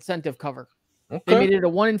it an incentive cover. Okay. They made it a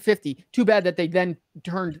 1 in 50. Too bad that they then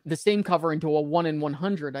turned the same cover into a 1 in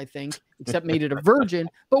 100, I think, except made it a virgin.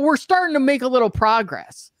 But we're starting to make a little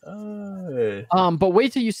progress. But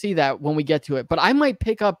wait till you see that when we get to it. But I might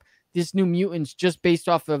pick up this New Mutants just based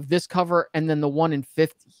off of this cover and then the 1 in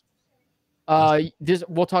 50. This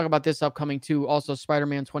we'll talk about this upcoming too. Also,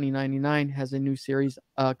 Spider-Man 2099 has a new series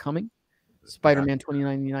coming. Spider-Man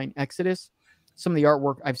 2099 Exodus. Some of the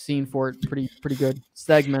artwork I've seen for it pretty good.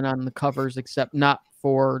 Segment on the covers, except not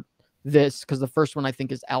for this because the first one I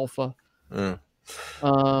think is Alpha. We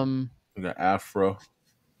got Afro.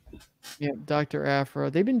 Yeah, Dr. Afro.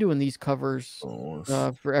 They've been doing these covers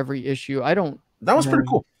for every issue. That was pretty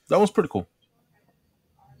cool. That was pretty cool.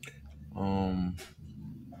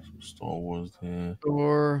 Star Wars there.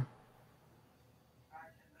 Or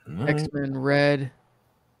X-Men Red.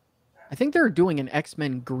 I think they're doing an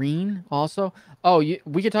X-Men Green also. Oh,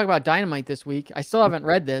 we could talk about Dynamite this week. I still haven't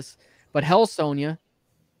read this, but Hell Sonia.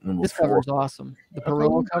 This cover is awesome. The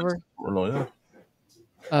Perillo cover. Perillo,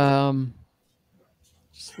 yeah.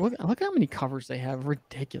 Look how many covers they have.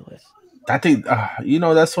 Ridiculous. I think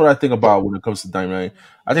that's what I think about when it comes to Dynamite.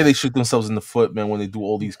 I think they shoot themselves in the foot, man, when they do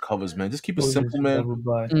all these covers, man. Just keep it simple, man.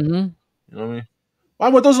 Mm-hmm. You know what I mean?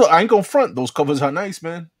 Why? But I ain't gonna front. Those covers are nice,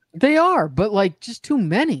 man. They are, but like just too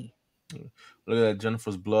many. Look at that,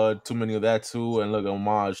 Jennifer's Blood. Too many of that too, and look,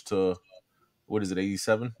 homage to what is it?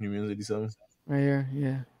 87? New Mutants 87. Right here,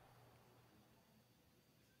 yeah.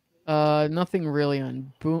 Nothing really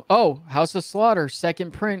on Boom. Oh, House of Slaughter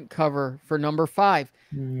second print cover for number 5.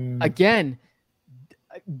 Again,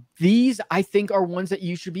 these I think are ones that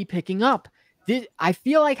you should be picking up. I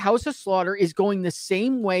feel like House of Slaughter is going the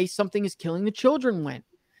same way Something is Killing the Children went.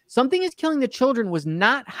 Something is Killing the Children was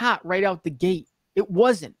not hot right out the gate. It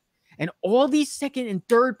wasn't. And all these second and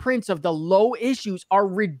third prints of the low issues are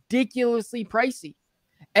ridiculously pricey.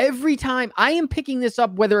 Every time I am picking this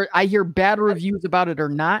up, whether I hear bad reviews about it or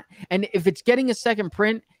not, and if it's getting a second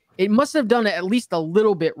print, it must have done it at least a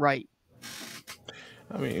little bit right.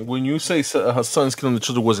 I mean, when you say her Son's Killing the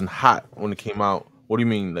Children wasn't hot when it came out, what do you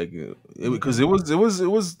mean? Like, because it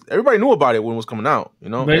was everybody knew about it when it was coming out. You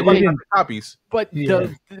know, everybody had the copies. But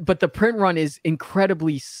the print run is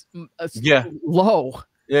incredibly low.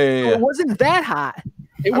 Yeah. So it wasn't that hot.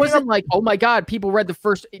 It wasn't like, oh my God, people read the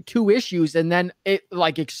first 2 issues and then it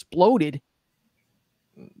like exploded.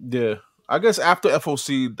 Yeah. I guess after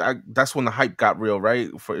FOC, that's when the hype got real, right?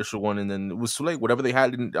 For issue 1, and then it was too late. Whatever they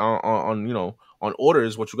had on order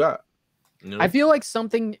is what you got. You know? I feel like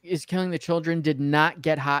Something is Killing the Children did not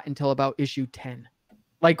get hot until about issue 10.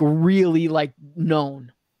 Like really like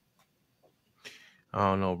known.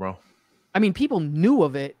 I don't know, bro. I mean, people knew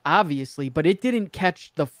of it, obviously, but it didn't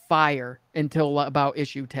catch the fire until about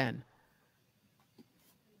issue 10.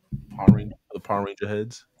 The Power Ranger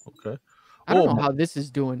heads. Okay. I don't know how this is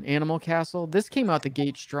doing. Animal Castle. This came out the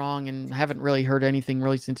gate strong, and haven't really heard anything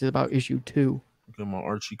really since about issue 2. Okay, my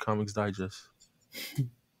Archie Comics Digest.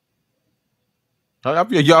 Y'all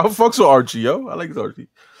fucks with Archie, yo. I like Archie.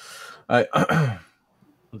 What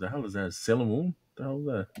the hell is that? Sailor Moon? What the hell is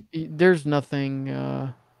that? There's nothing.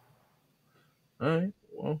 All right.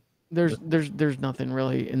 Well, there's nothing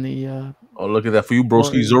really in the. Oh, look at that for you,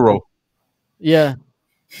 broski. Zoro. Yeah.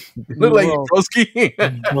 Look like you, broski.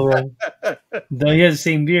 No, he has the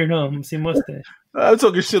same beard, no, same mustache. I'm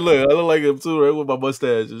talking shit. Look, I look like him too, right? With my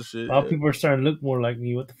mustache and shit. All people are starting to look more like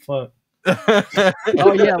me. What the fuck?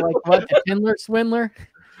 Oh yeah, like what? The Tindler Swindler?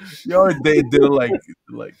 Yo, they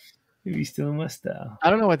like. Maybe still in my style. I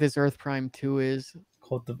don't know what this Earth Prime 2 is.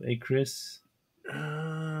 Cult of Acris.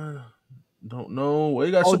 Don't know. What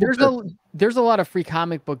you got? There's a lot of free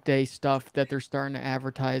comic book day stuff that they're starting to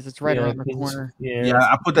advertise. It's right around the corner. Yeah,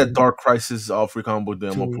 I put that Dark Crisis free comic book day.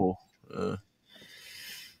 I'm gonna pull.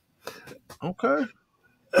 Okay.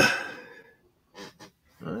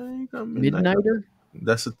 Midnighter.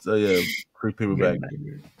 That's a free paperback.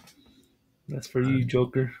 That's for you,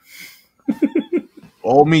 Joker.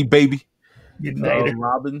 All me, baby. Midnighter.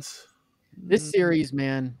 Robbins. This series,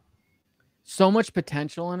 man, so much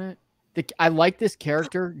potential in it. I like this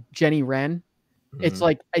character, Jenny Wren. It's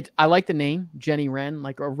like I like the name Jenny Wren,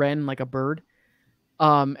 like a wren, like a bird.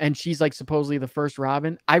 And she's like supposedly the first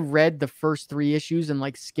Robin. I read the first 3 issues and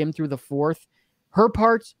like skimmed through the 4th. Her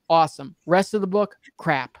parts, awesome. Rest of the book,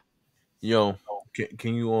 crap. Yo,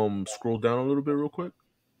 can you scroll down a little bit real quick?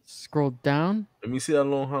 Scroll down. Let me see that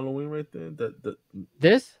long Halloween right there.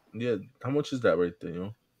 This? Yeah. How much is that right there,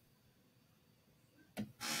 yo?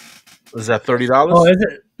 Is that $30? Oh, is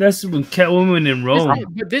it? That's when Catwoman in Rome.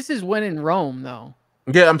 But this is when in Rome, though.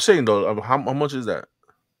 Yeah, I'm saying though. How much is that?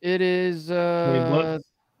 It is $50.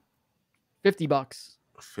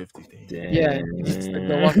 50. Damn. Yeah.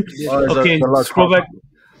 Okay, scroll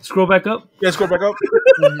back up. Yeah, scroll back up.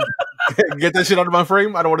 Get that shit out of my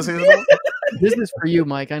frame. I don't want to say this. This is for you,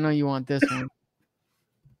 Mike. I know you want this one.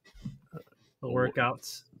 The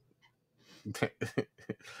workouts.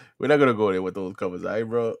 We're not gonna go there with those covers, all right,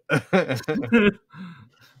 bro?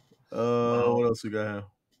 What else we got here?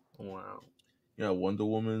 Wow. Yeah, Wonder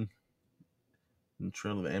Woman. And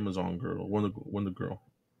trailer, the Amazon girl, Wonder Girl.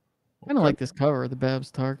 I kind of like this cover, the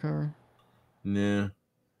Babs Tar cover. Yeah.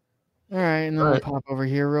 All right, and then All we'll right. pop over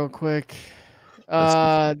here real quick.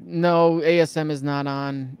 Let's No, ASM is not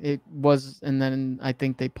on. It was, and then I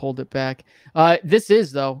think they pulled it back. This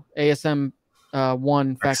is though ASM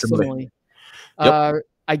 1 facsimile. Yep.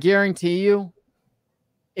 I guarantee you,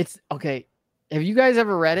 it's okay. Have you guys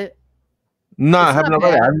ever read it? No, I It's haven't not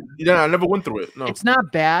read bad. it. I never went through it. No. It's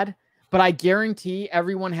not bad, but I guarantee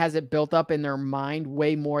everyone has it built up in their mind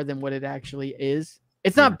way more than what it actually is.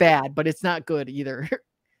 It's not bad, but it's not good either.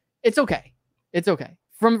 It's okay. It's okay.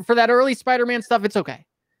 For that early Spider-Man stuff, it's okay.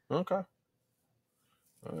 Okay. All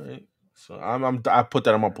right. So I put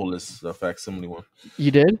that on my pull list, the facsimile one.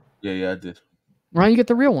 You did? Yeah, I did. Why don't you get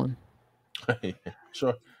the real one?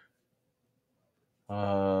 Sure.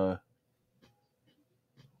 Where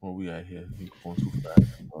we at here? You're going too fast.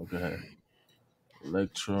 Oh, go ahead.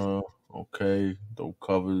 Electra. Okay. Dope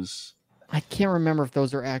covers. I can't remember if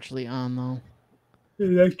those are actually on though.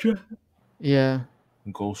 Electra. Yeah.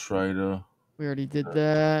 Ghost Rider. We already did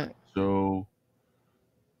that. So.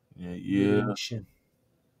 Yeah.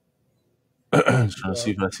 Trying to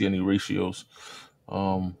see if I see any ratios.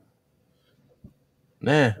 Nah,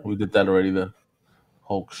 we did that already. The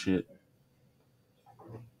Hulk shit.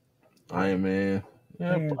 Iron Man.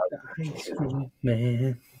 Yeah.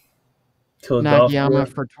 Man.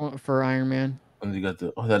 Nakayama for Iron Man. And you got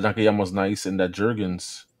that Nakayama's nice and that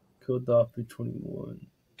Jurgens. Philadelphia 21.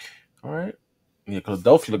 All right. Yeah,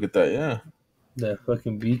 Philadelphia, look at that, yeah. That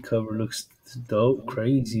fucking B cover looks dope,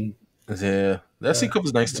 crazy. Yeah. That C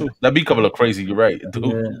cover's nice too. That B cover look crazy, you're right, dude.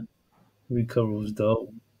 Yeah. B cover was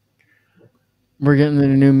dope. We're getting the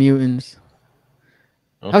New Mutants.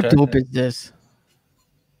 Okay. How dope is this?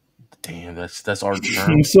 Damn, that's our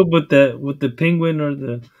turn. So with the penguin or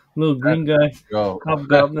the little green guy,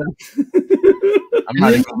 Hobgoblin. I'm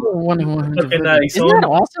not even Isn't that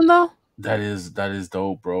awesome though? That is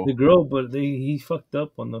dope, bro. The girl, but he fucked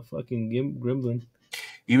up on the fucking Gremlin.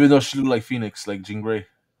 Even though she looked like Phoenix, like Jean Grey.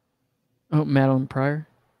 Oh, Madeline Pryor.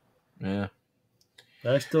 Yeah.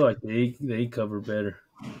 I still like the A cover better.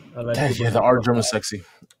 I like the art drum is sexy.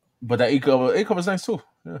 But that A cover is nice too.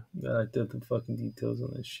 Yeah. I like the fucking details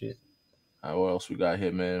on that shit. Right, what else we got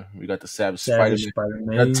here, man? We got the Savage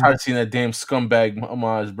Spider-Man. I got tired of seeing that damn scumbag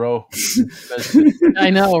homage, bro. I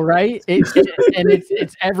know, right? It's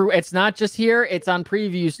not just here; it's on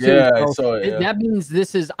previews too. Yeah, so I saw it. Yeah. That means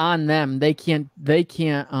this is on them. They can't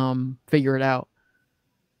figure it out.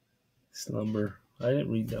 Slumber. I didn't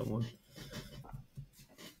read that one.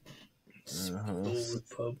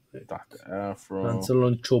 Republic. Dr. Afro.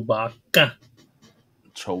 Anselon Chewbacca.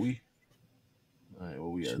 Chewie. All right,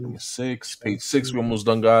 what we at? Number 6. Page 6. We're almost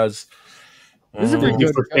done, guys. This is Thank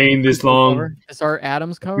you for staying this long. It's our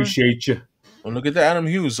Adams cover. Appreciate you. And look at the Adam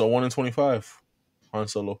Hughes, a 1 in 25. Han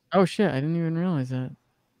Solo. Oh shit! I didn't even realize that.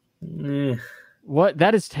 Yeah. What?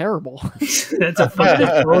 That is terrible. That's a fucking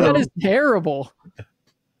That is terrible.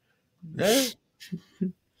 Yeah.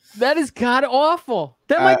 That is god awful.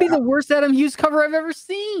 That might be the worst Adam Hughes cover I've ever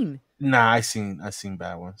seen. Nah, I seen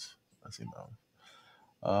bad ones.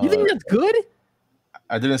 You think that's good?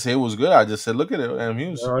 I didn't say it was good. I just said look at it, Adam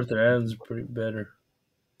Hughes. Arthur Adams is pretty better.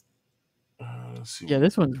 Let's see. Yeah,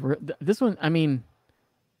 this one. I mean,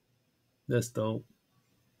 that's dope.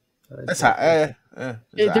 That's how.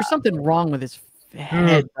 There's something wrong with his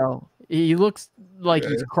head, though. He looks like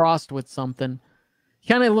he's crossed with something.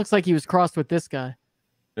 He kind of looks like he was crossed with this guy.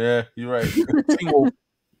 Yeah, you're right.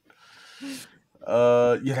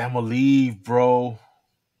 Yeah, I'm gonna leave, bro.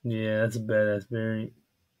 Yeah, that's a badass variant.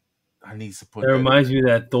 I need to put. That reminds me of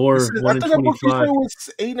that Thor 1 in 25. Was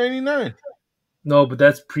 $8.99. No, but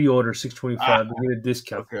that's pre-order $6.25. They get a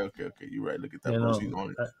discount. Okay. You're right. Look at that. Broski's on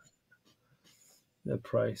it. That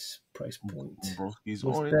price point. Broski's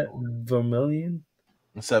What's on that? it. Vermilion?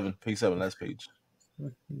 7, page 7, last page.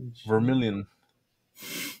 Vermilion.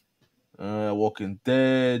 Walking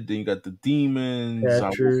Dead. Then you got the Demons.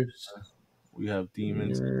 Catchers. We have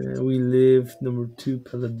Demons. We Live. Number 2,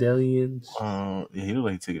 Paladelians. Yeah, he look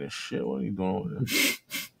like he's taking a shit. What are you doing over there?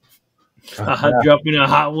 Dropping a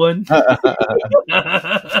hot one.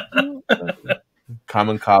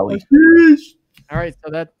 Common Collie. All right,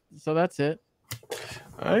 so that's it.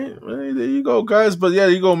 All right, there you go, guys. But yeah,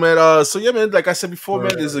 there you go, man. So yeah, man, like I said before,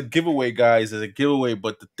 man, there's a giveaway, guys. There's a giveaway.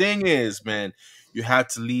 But the thing is, man, you have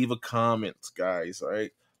to leave a comment, guys. All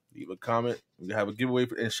right. leave a comment. We have a giveaway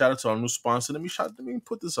and shout out to our new sponsor. Let me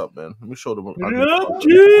put this up, man. Let me show them.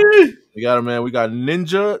 We got it, man. We got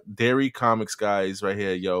Ninja Dairy Comics, guys, right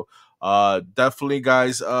here, yo. Definitely,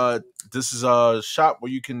 guys. This is a shop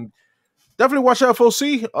where you can definitely watch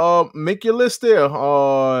FOC. Make your list there.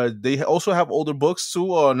 They also have older books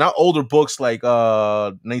too. Not older books like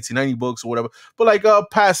 1990 books or whatever, but like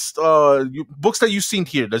past books that you've seen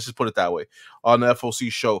here. Let's just put it that way on the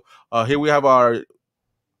FOC show. Here we have our.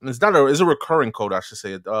 It's a recurring code, I should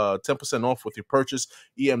say. 10% off with your purchase.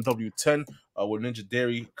 EMW10 with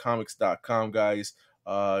NinjaDairyComics.com, guys.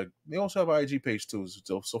 They also have an IG page too,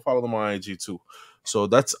 so follow them on IG too. So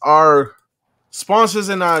that's our sponsors,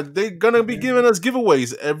 and they're gonna be giving us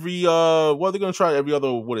giveaways every they're gonna try every other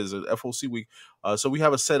FOC week. So we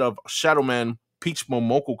have a set of Shadow Man Peach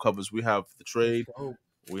Momoko covers. We have the trade,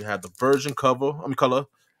 we have the virgin color,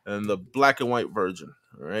 and the black and white version.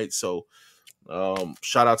 All right, so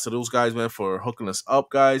shout out to those guys, man, for hooking us up,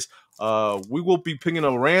 guys. We will be picking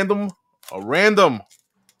a random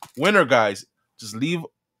winner, guys. Just leave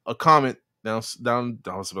a comment down.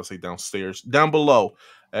 I was about to say downstairs, down below,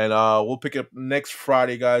 and we'll pick it up next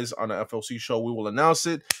Friday, guys, on the FLC show. We will announce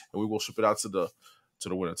it and we will ship it out to the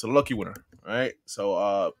winner, to the lucky winner. All right.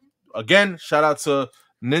 So again, shout out to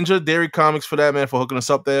Ninja Dairy Comics for that, man, for hooking us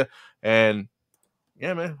up there. And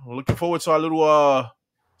yeah, man, we're looking forward to our little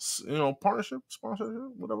partnership, sponsorship,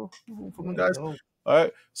 whatever from you guys. All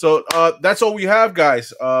right. So that's all we have,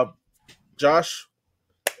 guys. Josh,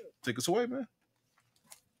 take us away, man.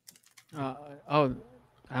 I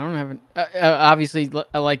don't have an. Obviously,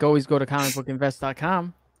 like always, go to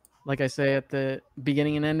comicbookinvest.com. Like I say at the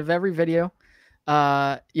beginning and end of every video.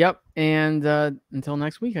 Yep. And until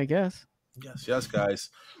next week, I guess. Yes, guys.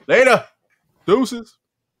 Later. Deuces.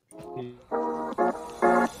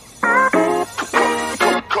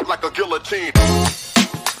 Cut like a guillotine.